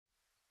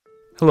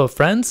Hello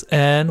friends,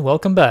 and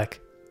welcome back.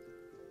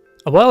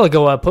 A while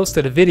ago I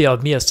posted a video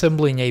of me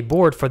assembling a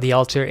board for the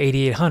Altair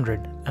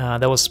 8800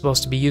 that was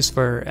supposed to be used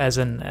as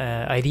an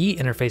IDE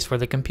interface for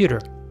the computer.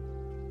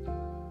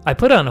 I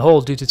put it on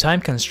hold due to time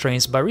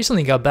constraints, but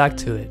recently got back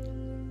to it.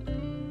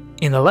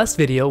 In the last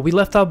video, we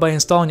left out by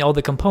installing all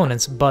the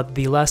components but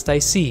the last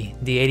IC,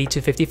 the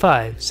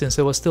 8255, since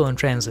it was still in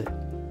transit.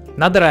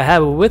 Now that I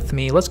have it with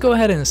me, let's go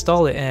ahead and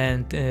install it,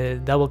 and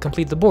that will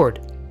complete the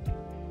board.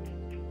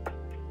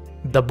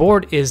 The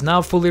board is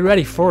now fully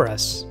ready for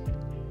us.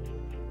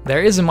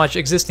 There isn't much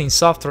existing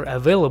software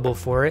available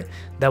for it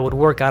that would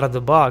work out of the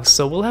box,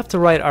 so we'll have to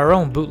write our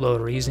own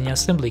bootloader using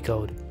assembly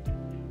code.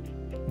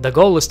 The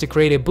goal is to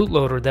create a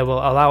bootloader that will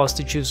allow us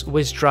to choose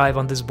which drive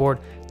on this board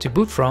to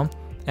boot from,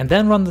 and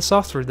then run the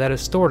software that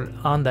is stored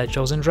on that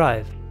chosen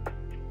drive.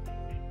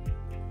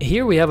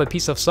 Here we have a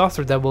piece of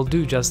software that will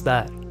do just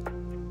that.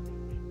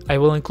 I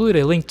will include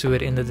a link to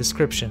it in the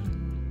description.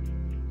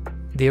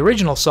 The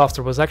original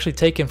software was actually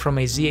taken from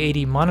a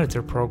Z80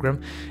 monitor program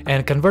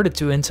and converted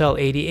to Intel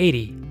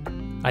 8080.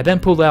 I then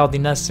pulled out the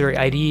necessary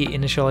IDE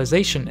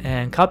initialization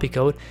and copy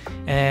code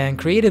and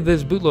created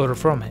this bootloader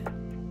from it.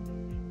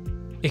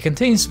 It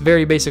contains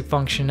very basic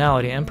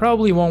functionality and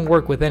probably won't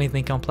work with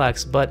anything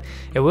complex, but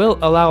it will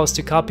allow us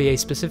to copy a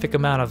specific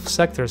amount of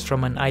sectors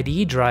from an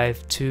IDE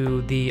drive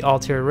to the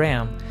Altair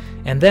RAM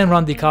and then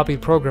run the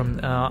copied program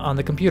on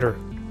the computer.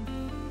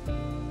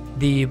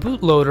 The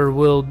bootloader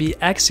will be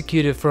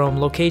executed from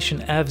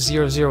location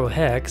F00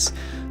 hex,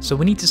 so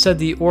we need to set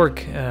the org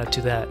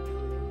to that.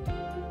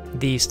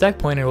 The stack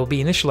pointer will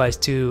be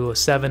initialized to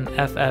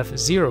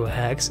 7FF0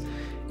 hex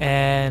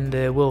and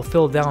will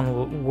fill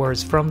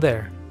downwards from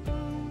there.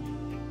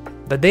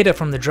 The data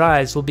from the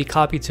drives will be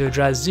copied to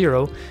address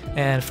 0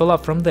 and fill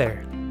up from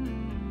there.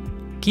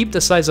 Keep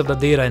the size of the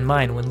data in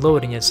mind when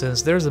loading it,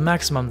 since there's a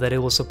maximum that it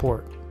will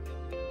support.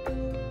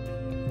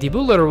 The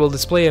bootloader will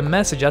display a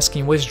message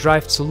asking which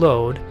drive to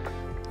load.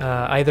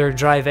 Either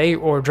drive A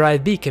or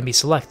drive B can be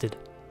selected.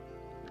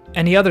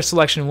 Any other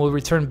selection will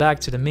return back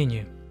to the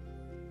menu.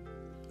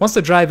 Once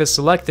the drive is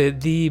selected,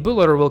 the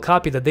bootloader will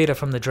copy the data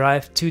from the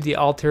drive to the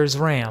Altair's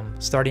RAM,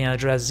 starting at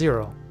address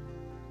 0.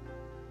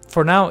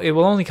 For now, it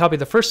will only copy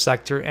the first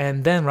sector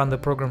and then run the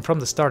program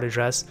from the start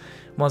address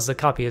once the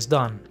copy is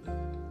done.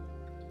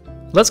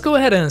 Let's go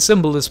ahead and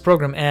assemble this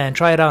program and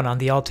try it out on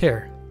the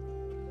Altair.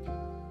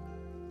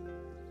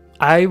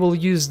 I will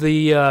use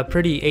the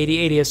pretty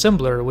 8080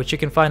 assembler, which you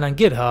can find on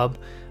GitHub,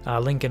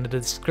 link in the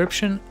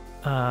description.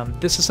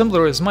 This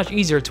assembler is much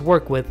easier to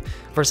work with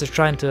versus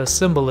trying to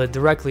assemble it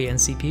directly in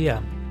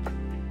CPM.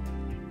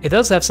 It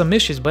does have some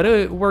issues, but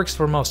it works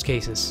for most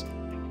cases.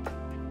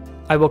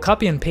 I will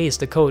copy and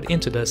paste the code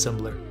into the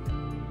assembler.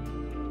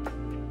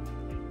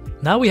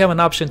 Now we have an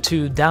option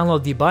to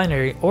download the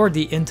binary or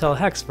the Intel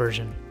hex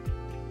version.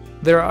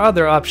 There are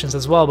other options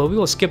as well, but we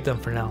will skip them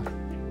for now.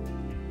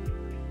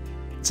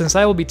 Since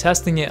I will be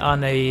testing it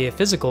on a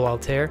physical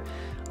Altair,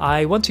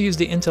 I want to use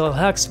the Intel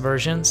hex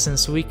version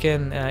since we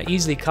can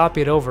easily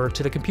copy it over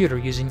to the computer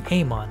using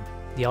AMON,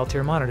 the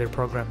Altair monitor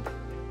program.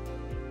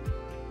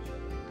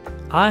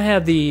 I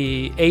have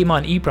the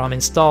AMON EEPROM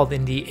installed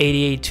in the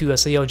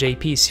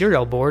 882SAO-JP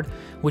serial board,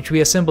 which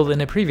we assembled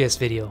in a previous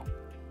video.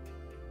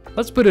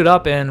 Let's boot it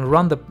up and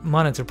run the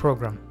monitor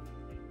program.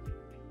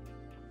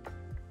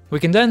 We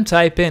can then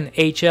type in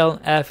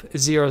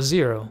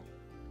HLF00.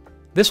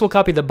 This will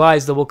copy the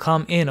bytes that will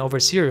come in over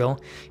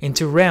serial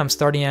into RAM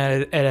starting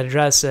at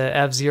address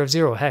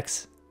F00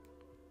 hex,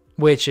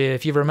 which,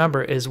 if you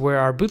remember, is where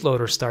our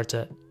bootloader starts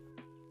at.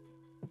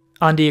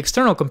 On the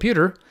external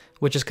computer,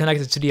 which is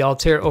connected to the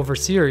Altair over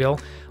serial,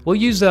 we'll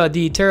use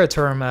the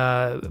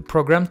Teraterm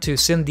program to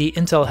send the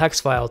Intel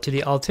hex file to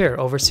the Altair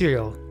over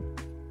serial.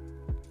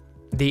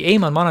 The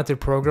AMON monitor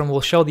program will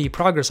show the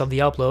progress of the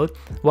upload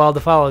while the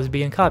file is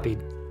being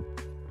copied.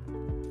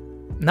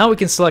 Now we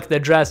can select the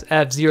address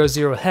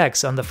F00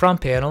 hex on the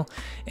front panel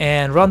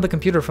and run the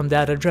computer from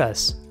that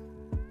address.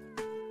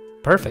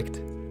 Perfect.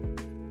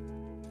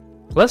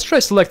 Let's try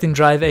selecting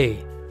drive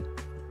A.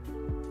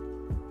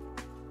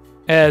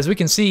 As we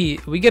can see,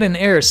 we get an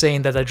error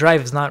saying that the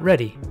drive is not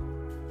ready.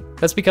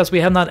 That's because we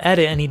have not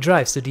added any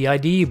drives to the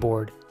IDE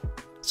board.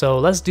 So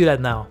let's do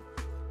that now.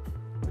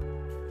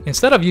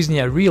 Instead of using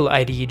a real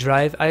IDE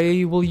drive,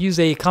 I will use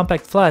a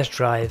compact flash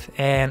drive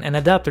and an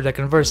adapter that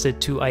converts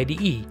it to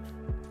IDE.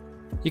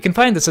 You can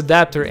find this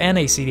adapter and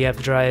a CDF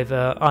drive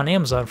on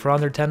Amazon for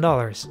under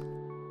 $10.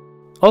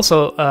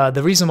 Also,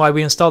 the reason why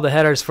we installed the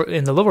headers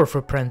in the lower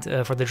footprint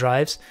for the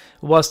drives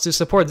was to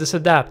support this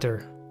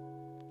adapter.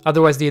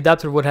 Otherwise, the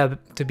adapter would have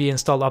to be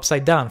installed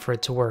upside down for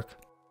it to work.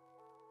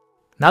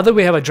 Now that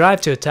we have a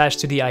drive to attach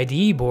to the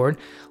IDE board,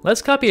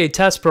 let's copy a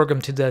test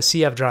program to the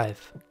CF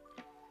drive.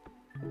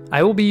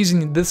 I will be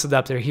using this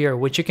adapter here,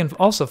 which you can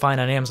also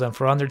find on Amazon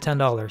for under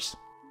 $10.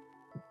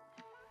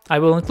 I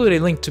will include a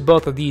link to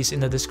both of these in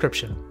the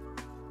description.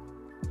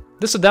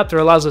 This adapter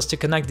allows us to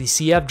connect the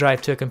CF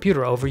drive to a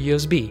computer over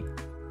USB.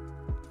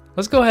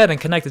 Let's go ahead and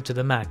connect it to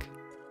the Mac.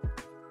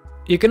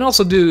 You can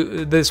also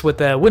do this with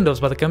Windows,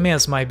 but the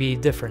commands might be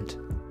different.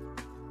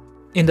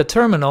 In the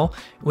terminal,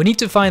 we need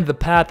to find the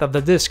path of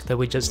the disk that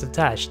we just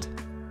attached.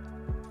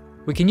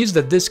 We can use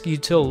the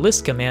disk-util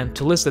list command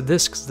to list the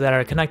disks that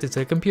are connected to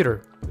the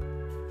computer.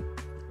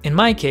 In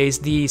my case,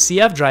 the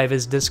CF drive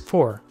is disk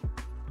 4.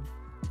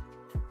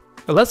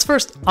 Let's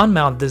first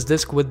unmount this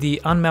disk with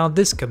the unmount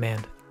disk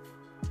command.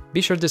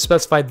 Be sure to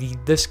specify the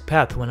disk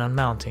path when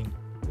unmounting.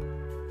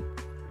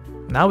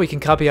 Now we can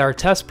copy our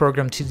test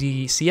program to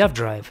the CF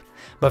drive.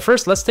 But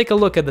first, let's take a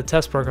look at the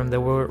test program that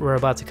we're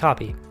about to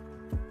copy.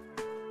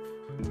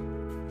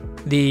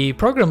 The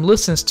program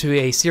listens to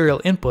a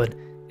serial input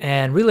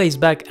and relays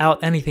back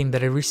out anything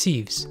that it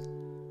receives.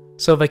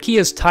 So if a key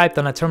is typed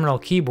on a terminal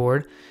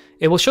keyboard,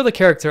 it will show the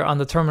character on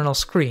the terminal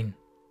screen.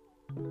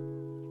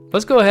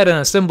 Let's go ahead and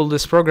assemble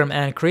this program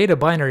and create a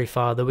binary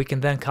file that we can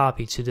then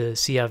copy to the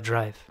CF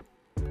drive.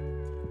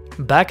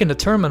 Back in the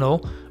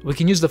terminal, we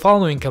can use the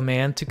following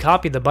command to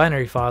copy the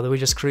binary file that we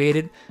just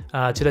created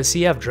to the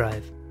CF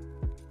drive.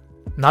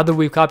 Now that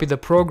we've copied the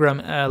program,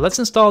 let's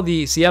install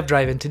the CF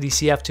drive into the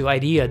CF to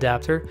IDE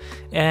adapter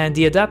and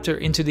the adapter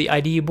into the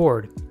IDE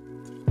board.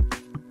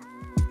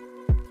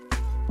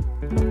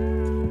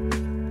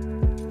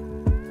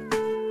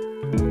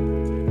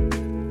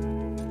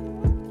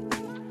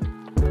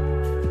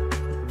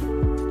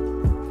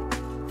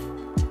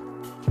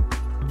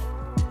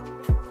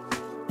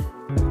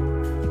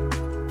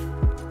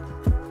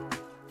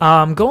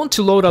 I'm going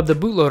to load up the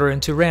bootloader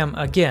into RAM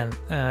again,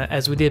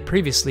 as we did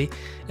previously,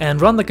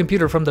 and run the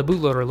computer from the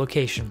bootloader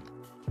location.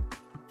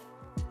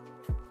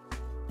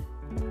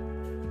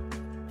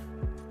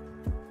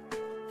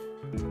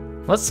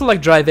 Let's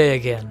select drive A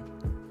again.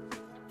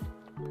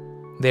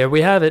 There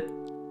we have it.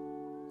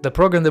 The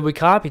program that we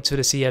copied to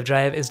the CF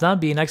drive is now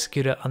being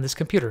executed on this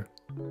computer.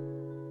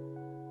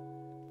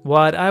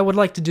 What I would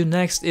like to do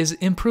next is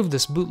improve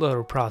this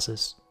bootloader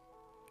process.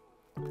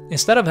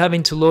 Instead of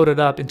having to load it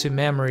up into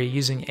memory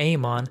using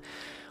AMON,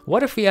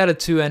 what if we add it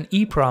to an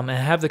EEPROM and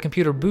have the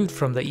computer boot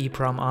from the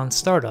EEPROM on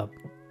startup?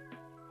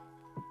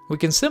 We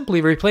can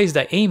simply replace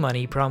the AMON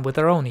EEPROM with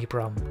our own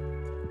EEPROM.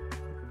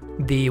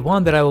 The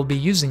one that I will be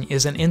using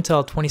is an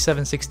Intel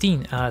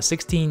 2716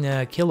 16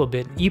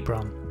 kilobit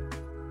EEPROM.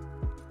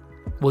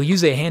 We'll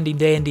use a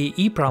handy-dandy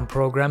EEPROM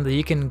program that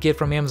you can get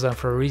from Amazon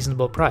for a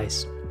reasonable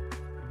price.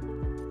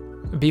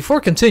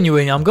 Before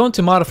continuing, I'm going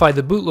to modify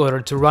the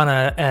bootloader to run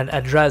an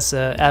address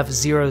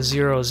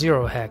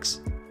F000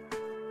 hex.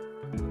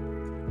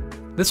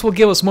 This will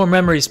give us more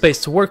memory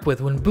space to work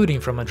with when booting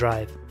from a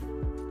drive.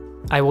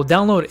 I will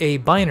download a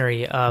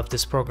binary of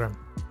this program.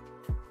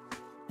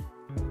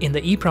 In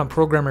the EEPROM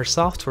programmer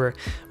software,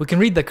 we can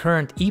read the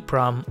current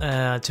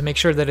EEPROM to make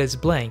sure that it's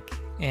blank,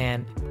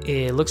 and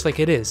it looks like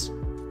it is.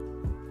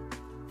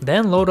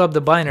 Then load up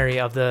the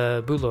binary of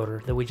the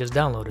bootloader that we just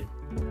downloaded.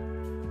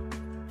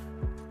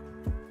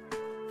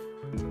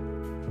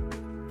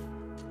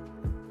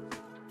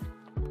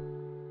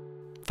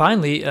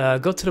 Finally,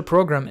 go to the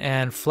program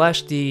and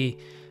flash the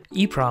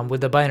EEPROM with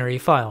the binary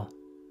file.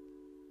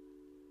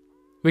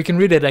 We can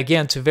read it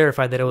again to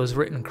verify that it was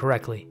written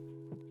correctly.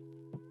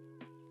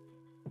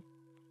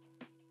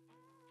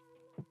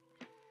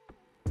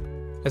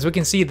 As we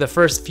can see, the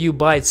first few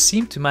bytes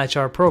seem to match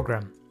our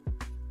program.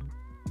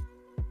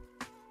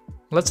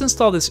 Let's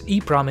install this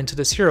EEPROM into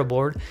the serial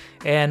board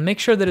and make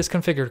sure that it's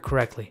configured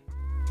correctly.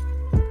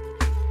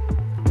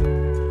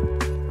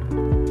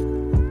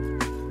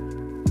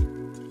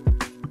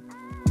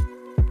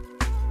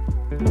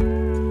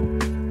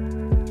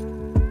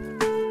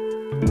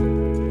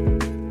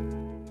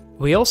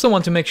 We also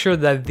want to make sure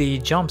that the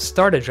jump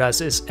start address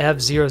is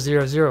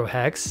F000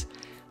 hex,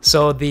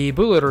 so the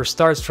bootloader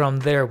starts from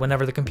there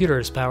whenever the computer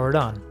is powered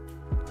on.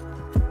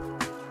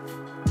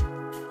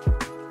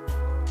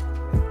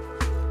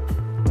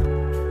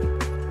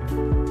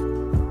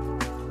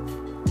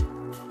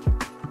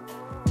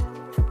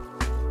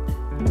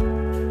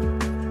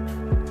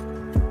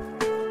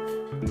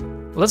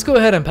 Let's go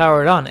ahead and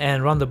power it on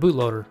and run the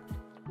bootloader.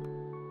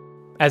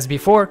 As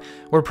before,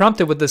 we're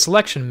prompted with the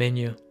selection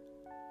menu.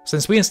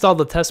 Since we installed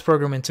the test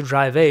program into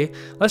drive A,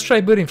 let's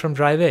try booting from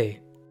drive A.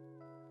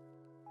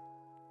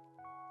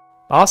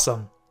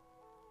 Awesome!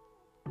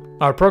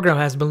 Our program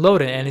has been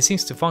loaded and it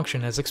seems to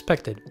function as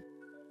expected.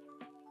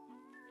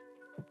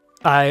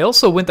 I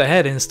also went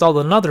ahead and installed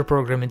another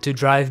program into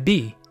drive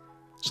B.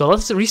 So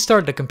let's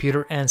restart the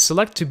computer and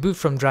select to boot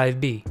from drive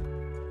B.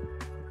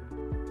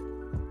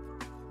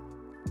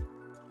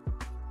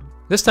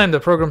 This time the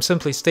program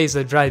simply states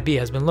that drive B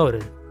has been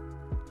loaded.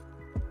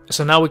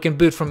 So now we can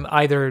boot from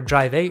either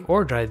drive A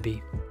or drive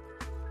B.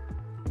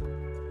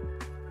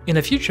 In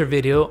a future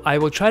video, I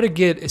will try to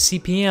get a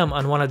CPM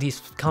on one of these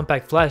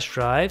compact flash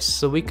drives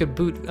so we could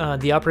boot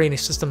the operating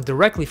system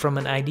directly from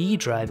an IDE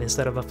drive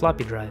instead of a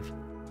floppy drive.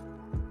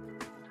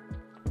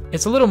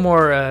 It's a little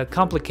more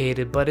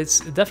complicated, but it's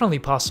definitely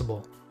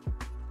possible.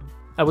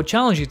 I would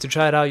challenge you to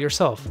try it out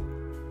yourself.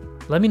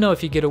 Let me know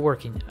if you get it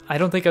working. I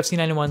don't think I've seen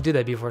anyone do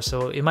that before,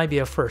 so it might be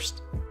a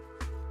first.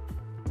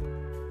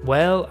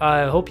 Well,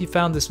 I hope you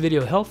found this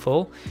video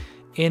helpful,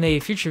 In a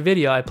future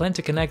video, I plan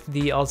to connect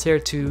the Altair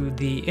to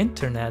the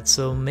internet,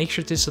 so make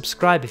sure to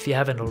subscribe if you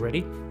haven't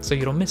already, so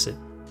you don't miss it.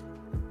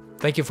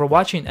 Thank you for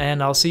watching,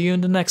 and I'll see you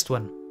in the next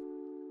one.